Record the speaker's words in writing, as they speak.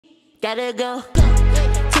Gotta go to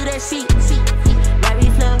the seat, where we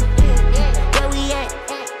flow. Where we at?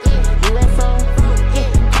 UFO.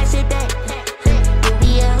 Pass it back. Here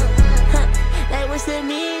we out. Like what's the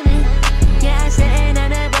meaning? Yeah, I said on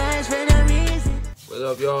the bus for no reason. What's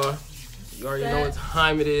up, y'all? You already know what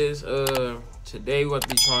time it is. Today we're about to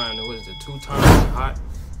be trying what is it, 2 times hot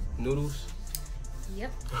noodles.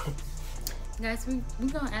 Yep. Guys, we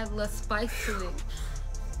gonna add a little spice to it.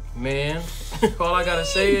 Man, all I gotta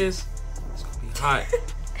say is it's gonna be hot.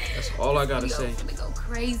 That's all I gotta say. It's gonna go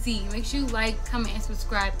crazy. Make sure you like, comment, and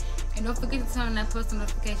subscribe. And don't forget to turn on that post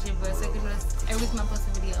notification bell so you can notice every time I post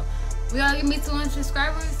a video. We all get me 200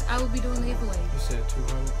 subscribers, I will be doing the giveaway. You said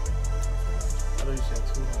 200? I thought you said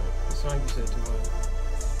 200. It sounded like you said 200.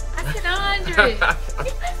 I said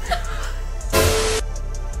 100.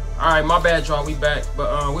 Alright, my bad, y'all. We back.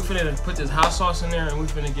 But we finna put this hot sauce in there and we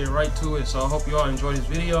finna get right to it. So I hope y'all enjoy this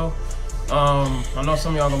video. I know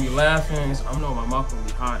some of y'all gonna be laughing. I know my mouth gonna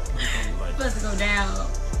be hot. It's gonna be like, Let's go down.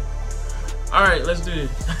 Alright, let's do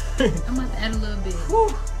this. I'm about to add a little bit.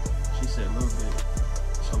 Whew. She said a little bit.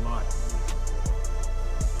 It's a lot.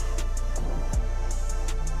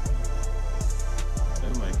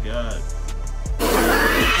 Oh my god.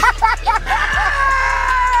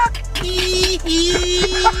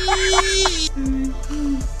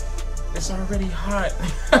 It's already hot.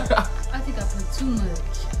 I think I put too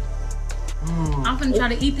much. I'm finna try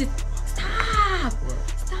to eat this. Stop! What?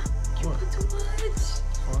 Stop! You What? put too much.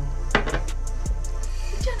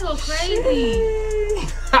 You're trying to go crazy.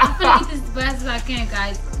 I'm finna eat this as fast as I can,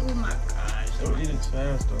 guys. Oh my gosh. Don't eat it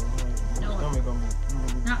fast though. Like, No. your stomach gonna be.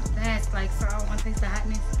 Not fast, like, so I don't want to taste the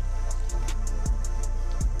hotness.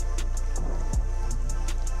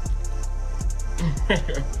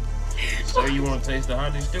 So you want to taste the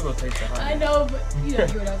hot? You still gonna taste the hot. I know, but you know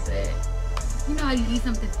what I'm saying. You know how you eat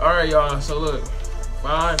something. All right, y'all. So look,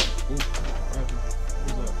 5. Ooh,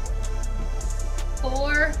 what's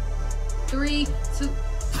 4, 3, 2.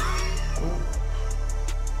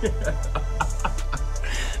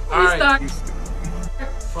 All right. Start.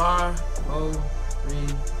 5, 4, 3,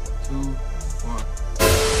 2,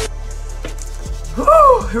 1.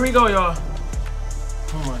 Woo! Here we go, y'all.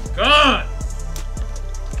 Oh my god.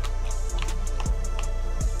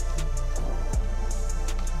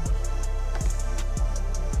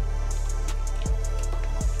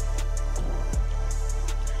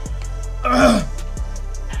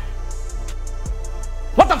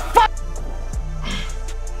 What the fuck?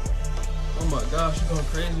 Oh my gosh, she's going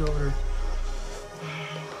crazy over there.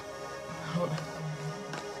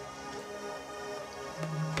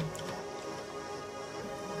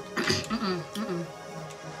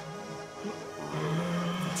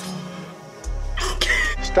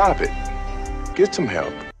 Stop it. Get some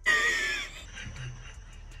help.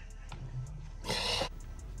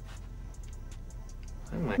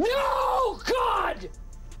 No, God!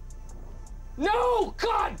 No,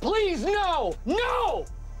 God, please, no! No!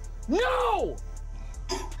 No!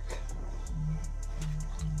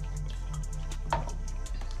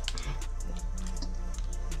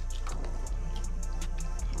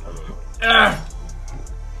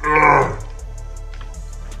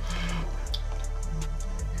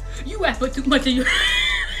 You have put too much of you.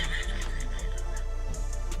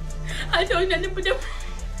 I told you not to put them.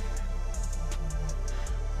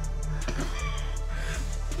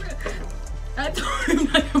 I told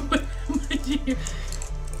him not to put too much in here.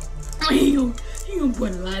 He gonna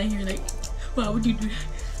put a lot in here. Like, why would you do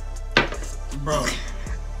that? Bro,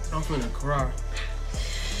 I'm finna cry.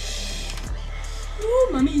 Ooh,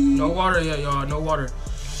 mommy. No water yet, y'all. No water.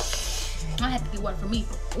 I have to get water for me.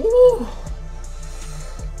 Ooh.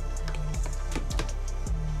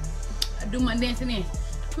 I do my dancing in.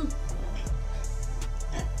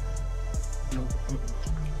 No.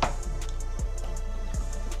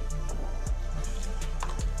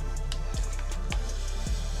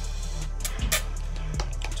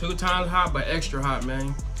 2 times hot, but extra hot,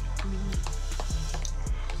 man.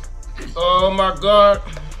 Oh my god.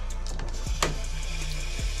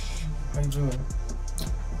 How you doing?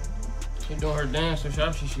 She doing her dance, so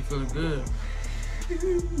obviously she feeling good.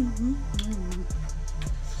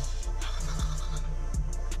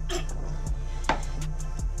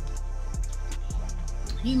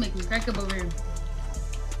 You make me crack up over here.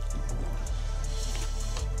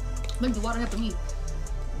 Make the water help me.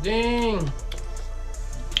 Dang.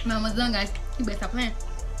 I'm almost done, guys. You better stop playing.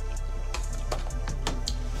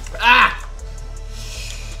 Ah!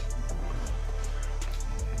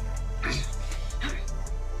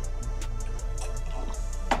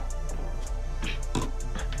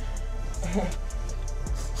 Oh,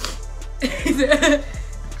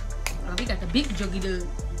 we got the big juggy dude.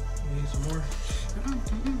 need some more?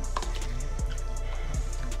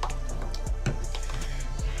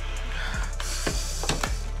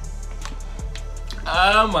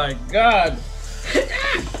 Oh my God.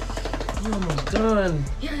 You're almost done.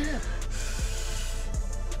 Yeah.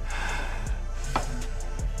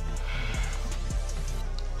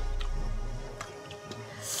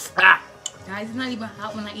 Guys, it's not even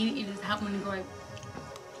hot when I eat it. It is hot when it go right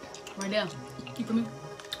there. You feel me?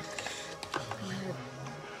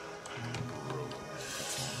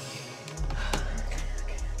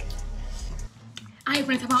 I ain't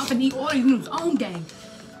finna talk about eat all these noodles on game.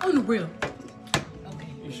 On the real. Okay.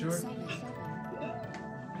 You sure?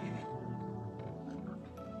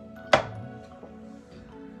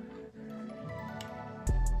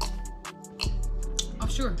 I'm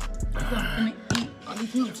sure. I'm gonna eat all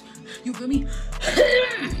these noodles. You feel me?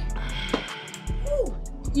 Woo.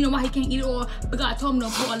 You know why he can't eat it all? Because I told him to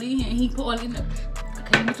put all it in and he put all it in there. I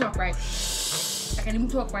can't even talk right. I can't even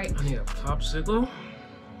talk right. I need a popsicle.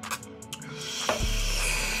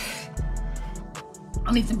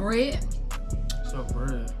 I need some bread. Some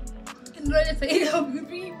bread. And let say help you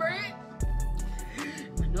eat bread.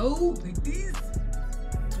 My nose like this.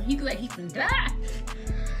 He look like he can die.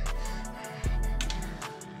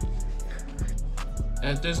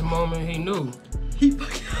 At this moment, he knew. He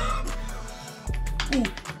fucking up. Ooh.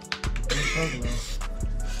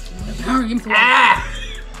 Hurry him to Oh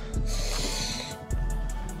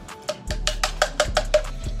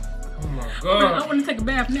my God. I want to take a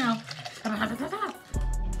bath now.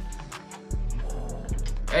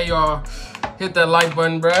 Hey y'all, hit that like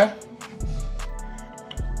button, bruh.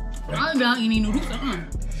 I'm not eating noodles.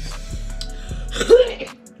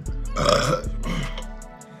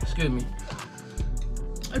 Excuse me.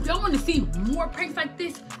 If y'all want to see more pranks like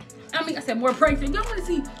this, I said more pranks. If y'all want to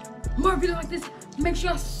see more videos like this, make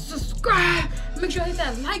sure y'all subscribe. Make sure y'all hit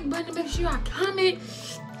that like button. Make sure y'all comment.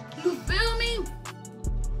 You feel me?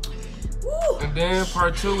 Woo. And then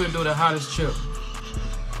part 2, we'll do the hottest chip.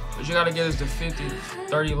 But you gotta get us to 50,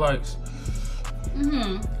 30 likes.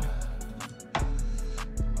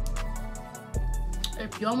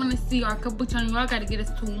 If y'all want to see our couple channel, y'all gotta get us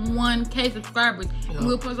to 1K subscribers. Yeah. And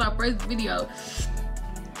we'll post our first video.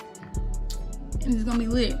 And it's gonna be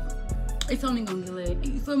lit. It's only gonna get lit.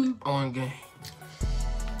 You feel me? On game.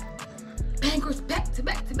 Bangerz back to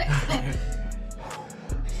back to back to back.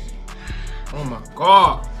 Oh my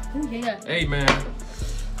God. Ooh, yeah. Hey man,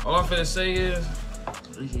 all I'm finna say is,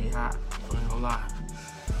 this shit hot. I ain't gonna lie.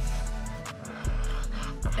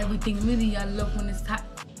 Everything really I love when it's hot.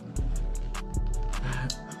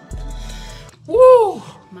 Woo!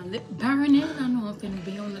 My lip burning. I know I'm finna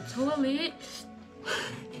be on the toilet.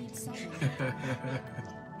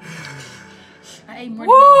 I ate more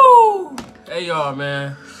Woo! Hey y'all,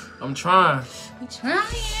 man. I'm trying. We trying.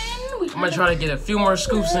 I'm gonna try to get a few more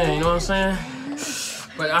scoops in, you know what I'm saying?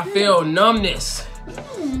 But I feel numbness.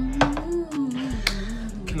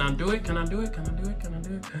 Can I do it? Can I do it? Can I do it? Can I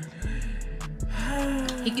do it?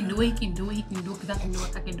 He can do it, he can do it, he can do it, because I can do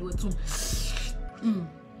it, I can do it too.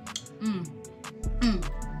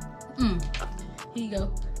 Here you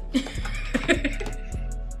go.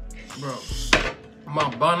 Bro, my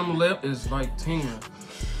bottom lip is like tingling.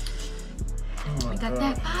 Oh my I got God.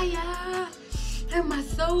 that fire in my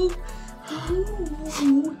soul.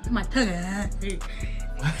 Ooh, my tongue.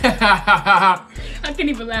 I can't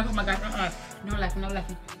even laugh. Oh my God. No laughing, no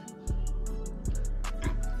laughing.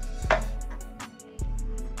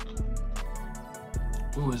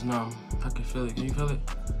 Ooh, it's numb. I can feel it. Can you feel it?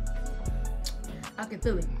 I can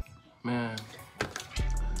feel it. Man.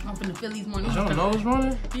 I'm finna feel these more Is your nose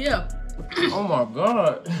running? Yeah. Oh my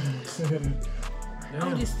God.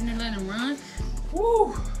 I'm just sitting there letting it run.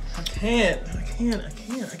 Woo. I can't.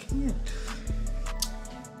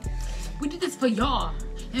 We did this for y'all.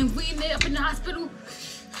 And we ended up in the hospital.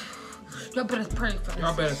 Y'all better pray for us.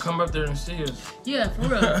 Y'all better come up there and see us. Yeah, for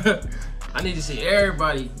real. I need to see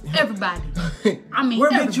everybody. Everybody. I mean, Where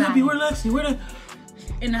Big everybody. Jumpy? Where Lexi? Where the...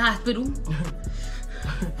 In the hospital.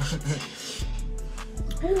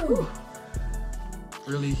 Ooh.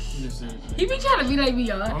 Really? This is... He be trying to be like me,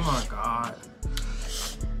 y'all. Oh my God.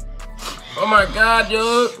 Oh my God,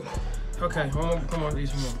 dude. Okay, come on,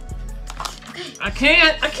 these more. I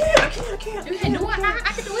can't. You can do it.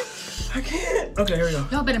 I can do it. I can't. Okay, here we go.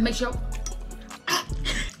 Y'all better make sure.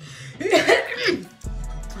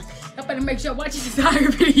 Y'all better make sure watch this entire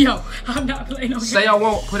video. I'm not playing no games. Say I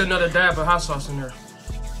won't put another dab of hot sauce in there.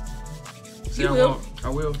 Say You I will. won't. I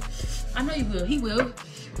will. I know you will. He will.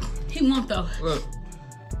 He won't though. Look,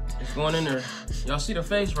 it's going in there. Y'all see the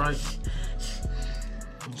face, right?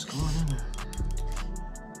 It's going in there.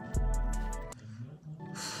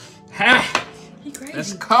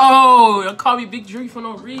 Let's go. Y'all call me Big Dree for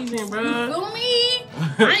no reason, bro. You feel me?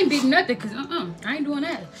 I ain't big nothing, cause I ain't doing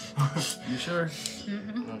that. You sure?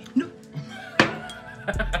 No.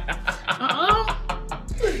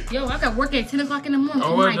 Yo, I got work at 10 o'clock in the morning.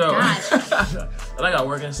 Oh my gosh. I got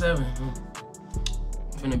work at 7.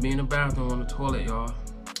 Finna be in the bathroom on the toilet, y'all.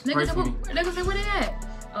 Pray for me. They gonna say where they at?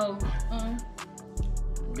 Oh,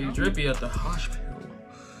 Big Drippy at the hospital.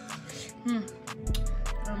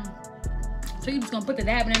 So you just gonna put the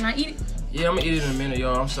dab in and not eat it? Yeah, I'm gonna eat it in a minute,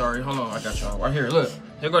 y'all. I'm sorry. Hold on, I got y'all right here. Look,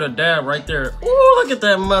 here go the dab right there. Ooh, look at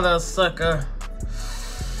that mother sucker.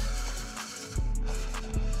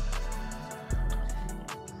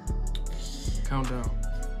 Countdown.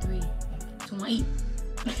 3, 2, 1, eat.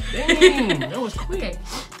 Dang, that was quick. Okay,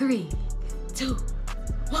 3, 2,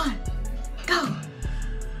 1, go.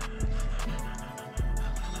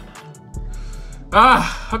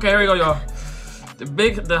 Ah, okay, here we go, y'all.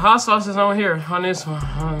 The hot sauce is on here on this one.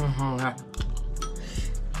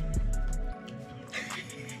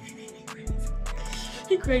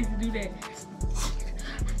 He crazy to do that.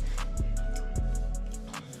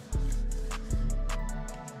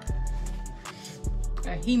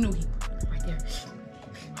 He knew he right there.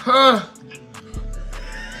 Huh.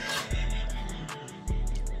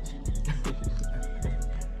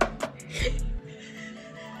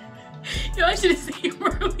 Yo, I should have seen him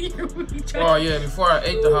earlier when he tried. Oh yeah, before I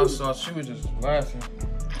ate the hot sauce, she was just laughing.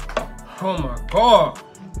 Oh my god.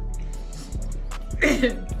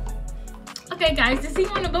 Okay, guys, does he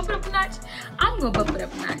want to buff it up a notch? I'm gonna buff it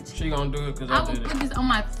up a notch. She gonna do it because I I will did put it. this on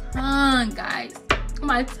my tongue, guys. On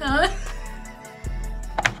my tongue.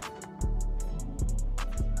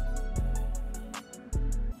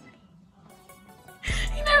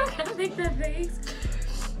 You never gotta make that face.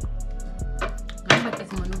 I'm about to get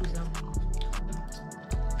some more noodles though.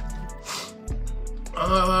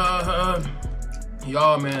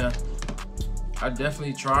 Y'all, man, I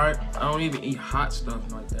definitely tried. I don't even eat hot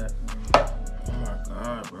stuff like that. Oh my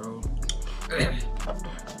god, bro. I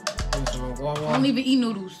don't even eat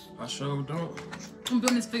noodles. I sure don't. I'm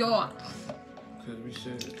doing this for y'all. Cause we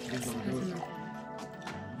said we gonna do it.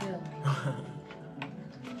 Yeah.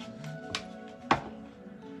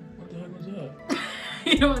 What the heck was that?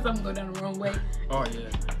 You know what? I'm gonna go down the wrong way. Oh yeah.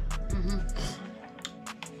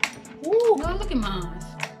 Woo! No, look at mine.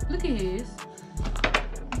 Look at his.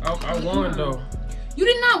 I won though. You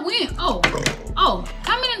did not win. Oh.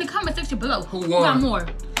 Comment in the comment section below. Who won? got more?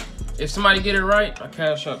 If somebody get it right, I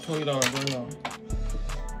cash out $20 right now.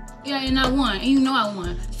 Yeah, and I won. And you know I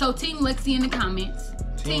won. So Team Lexi in the comments.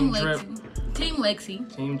 Team Lexi. Drip. Team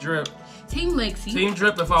Lexi. Team Drip. Team Lexi. Team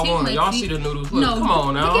Drip if I Team won. Y'all Lexi. see the noodles. Look, No, come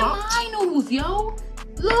on now. Look at my noodles, yo.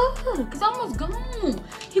 Look, it's almost gone.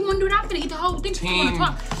 He wanna do it. I'm gonna eat the whole thing. Team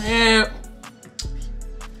Drip.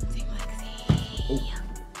 Team Lexi. Oh.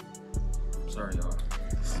 Sorry, y'all.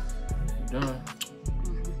 You done?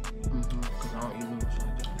 Because I don't eat noodles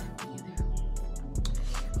like that.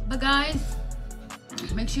 But guys,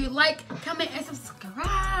 make sure you like, comment, and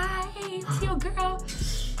subscribe to your girl.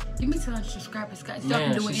 Give me 200 subscribers, guys. So I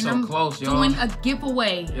can do it. She's And so I'm close, y'all. doing a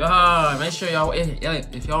giveaway. Yeah, make sure y'all,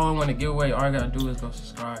 if y'all want to give away, all I gotta do is go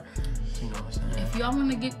subscribe. You know what I'm saying? If y'all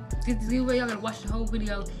want to get this giveaway, y'all gotta watch the whole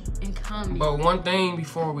video and comment. But one thing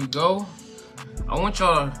before we go, I want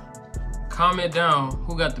y'all to comment down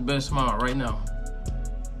who got the best smile right now.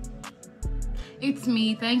 It's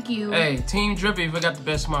me, thank you. Hey, Team Drippy, if I got the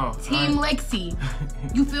best smile. Team Lexi.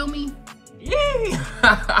 You feel me? Yeah.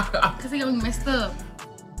 Cause they got me messed up.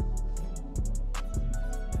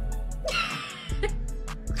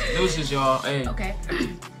 Deuces, y'all. Hey, Okay.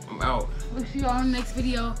 I'm out. We'll see y'all in the next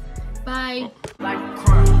video. Bye. Like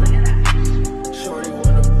crime.